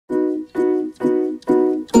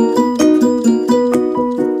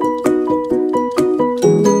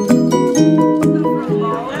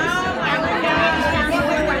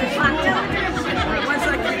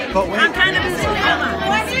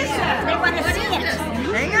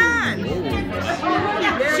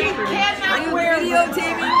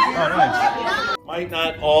might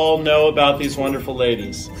not all know about these wonderful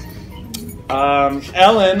ladies.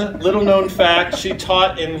 Ellen, little known fact, she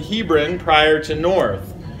taught in Hebron prior to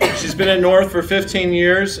North. She's been at North for 15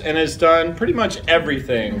 years and has done pretty much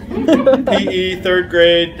everything. PE, third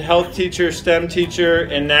grade, health teacher, STEM teacher,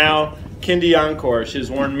 and now Kindy Encore.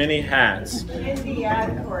 She's worn many hats. Kindy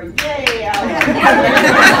Encore, yay, Ellen.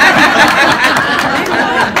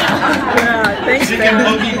 She can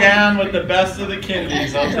boogie down with the best of the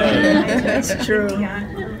Kindies, I'll tell you. That's true.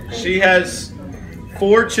 She has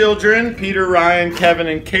 4 children, Peter, Ryan, Kevin,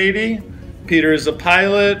 and Katie. Peter is a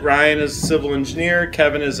pilot, Ryan is a civil engineer,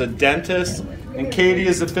 Kevin is a dentist, and Katie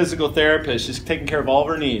is a physical therapist. She's taking care of all of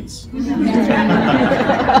her needs.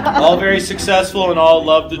 All very successful and all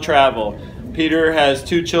love to travel. Peter has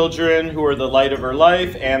 2 children who are the light of her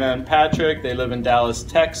life, Anna and Patrick. They live in Dallas,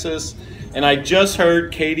 Texas. And I just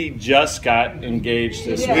heard Katie just got engaged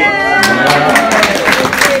this week. I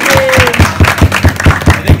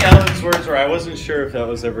think Ellen's words were, I wasn't sure if that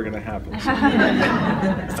was ever going to happen.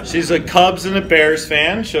 She's a Cubs and a Bears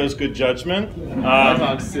fan, shows good judgment.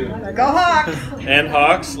 Hawks too. Go Hawks! And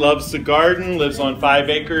Hawks, loves the garden, lives on 5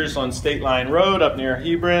 acres on State Line Road up near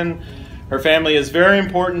Hebron. Her family is very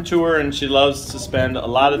important to her and she loves to spend a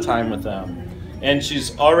lot of time with them. And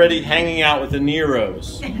she's already hanging out with the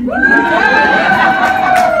Neros.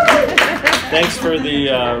 Thanks for the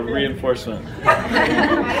reinforcement.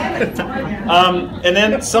 And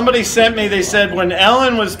then somebody sent me, they said when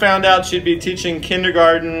Ellen was found out she'd be teaching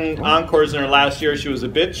kindergarten encores in her last year, she was a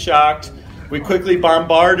bit shocked. We quickly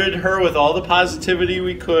bombarded her with all the positivity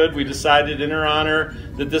we could. We decided in her honor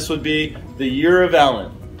that this would be the year of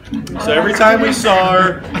Ellen. So every time we saw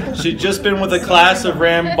her, she'd just been with a class of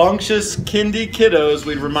rambunctious kindy kiddos,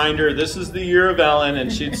 we'd remind her this is the year of Ellen,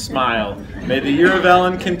 and she'd smile. May the year of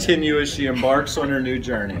Ellen continue as she embarks on her new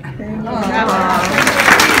journey.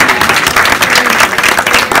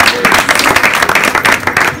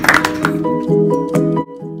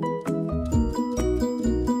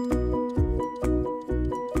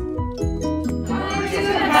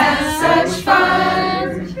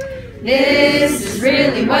 This is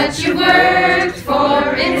really what you worked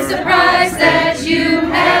for. It's a prize that you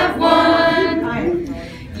have won.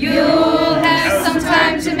 You'll have some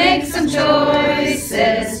time to make some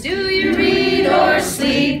choices. Do you read or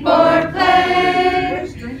sleep or play?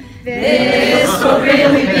 This will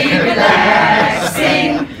really be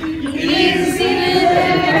relaxing. Easy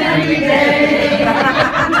living every day.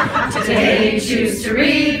 Today you choose to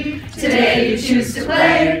read. Today you choose to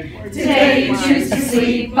play. Today you choose to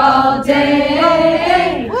sleep all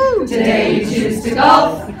day. Today you choose to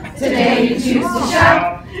golf. Today you choose to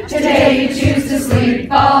shop. Today you choose to sleep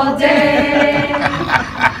all day.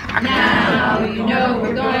 Now you know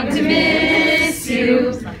we're going to miss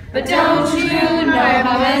you, but don't you know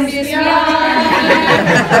how envious we are?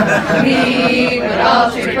 We would all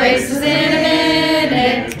trade places in a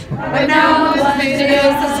minute, but now one thing to do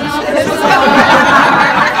is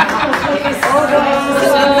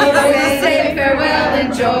say farewell,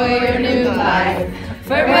 enjoy your new life.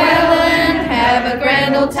 Farewell and have a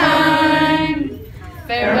grand old time.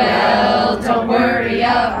 Farewell, don't worry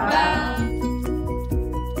about.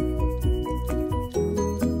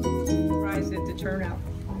 Surprised it to turn out.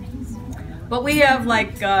 But we have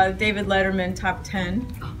like David Letterman top 10.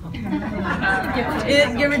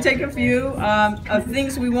 Give or take a few of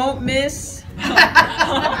things we won't miss,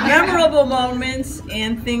 memorable moments,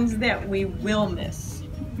 and things that we will miss.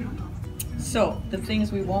 So, the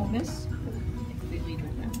things we won't miss,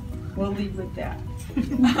 we'll leave with that.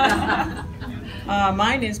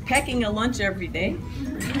 Mine is packing a lunch every day.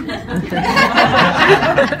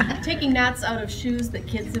 Taking knots out of shoes that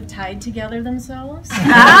kids have tied together themselves.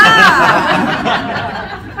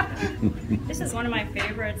 This is one of my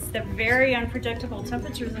favorites, the very unpredictable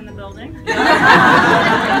temperatures in the building.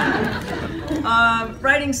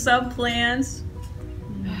 Writing sub-plans.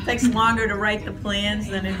 Takes longer to write the plans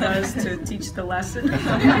than it does to teach the lesson.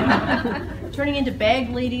 Turning into bag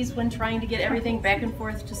ladies when trying to get everything back and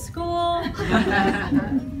forth to school.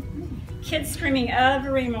 Kids screaming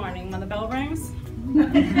every morning when the bell rings.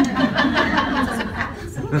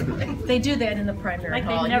 They do that in the primary Like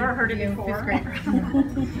hall. they've never heard it before.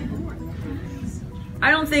 I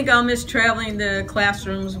don't think I'll miss traveling to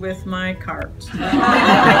classrooms with my cart.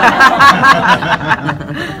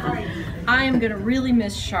 I am going to really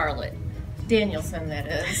miss Charlotte Danielson, that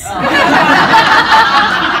is.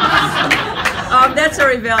 That's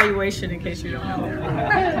our evaluation, in case you don't know.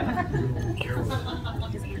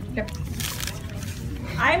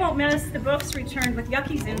 I won't miss the books returned with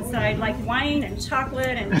yuckies inside, like wine and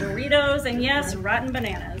chocolate and Doritos and, yes, rotten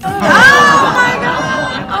bananas.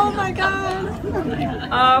 Oh my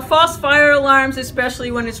God! False fire alarms,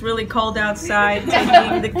 especially when it's really cold outside,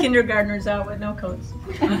 taking the kindergartners out with no coats.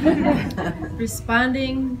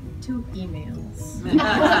 Responding to emails.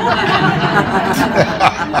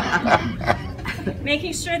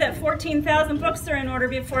 Making sure that 14,000 books are in order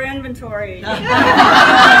before inventory.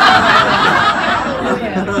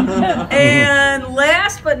 And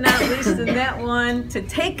last but not least in that one, to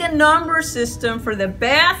take a number system for the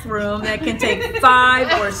bathroom that can take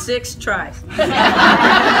 5 or 6 tries.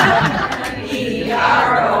 You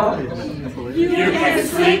can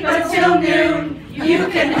sleep until noon. You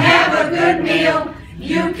can have a good meal.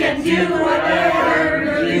 You can do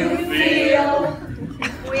whatever you feel.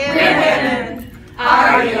 Women,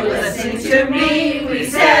 are you listening to me? We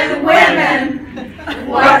said women.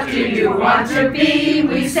 What do you want to be?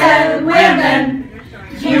 We said women.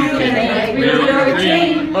 You can make your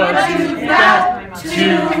dream, but you've got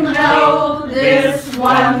to know this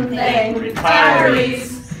one thing.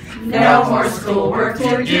 Retirees, no more schoolwork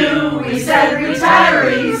to do. We said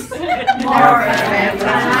retirees, more family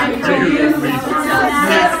time for you.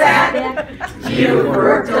 Sit back. You've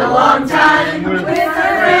worked a long time with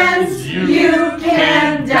friends. You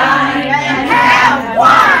can dine and have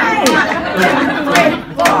wine. 2,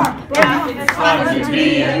 3, 4. It's fun to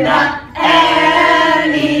be in the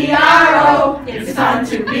N-E-R-O. It's fun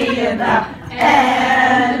to be in the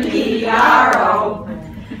N-E-R-O.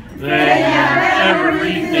 They have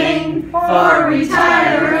everything for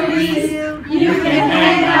retirees. You can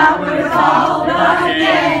hang out with all the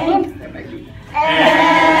gang.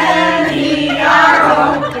 N-E-R-O.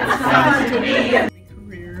 It's fun to be in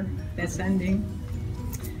Career that's ending.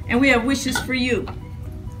 And we have wishes for you.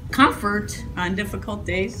 Comfort on difficult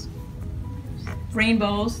days.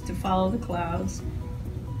 Rainbows to follow the clouds.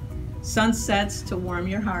 Sunsets to warm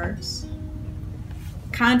your hearts.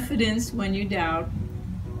 Confidence when you doubt.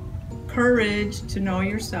 Courage to know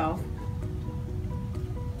yourself.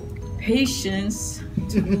 Patience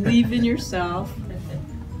to believe in yourself.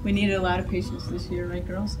 We needed a lot of patience this year, right,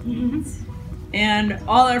 girls? And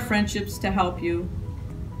all our friendships to help you.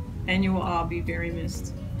 And you will all be very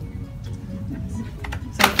missed.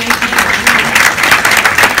 So thank you.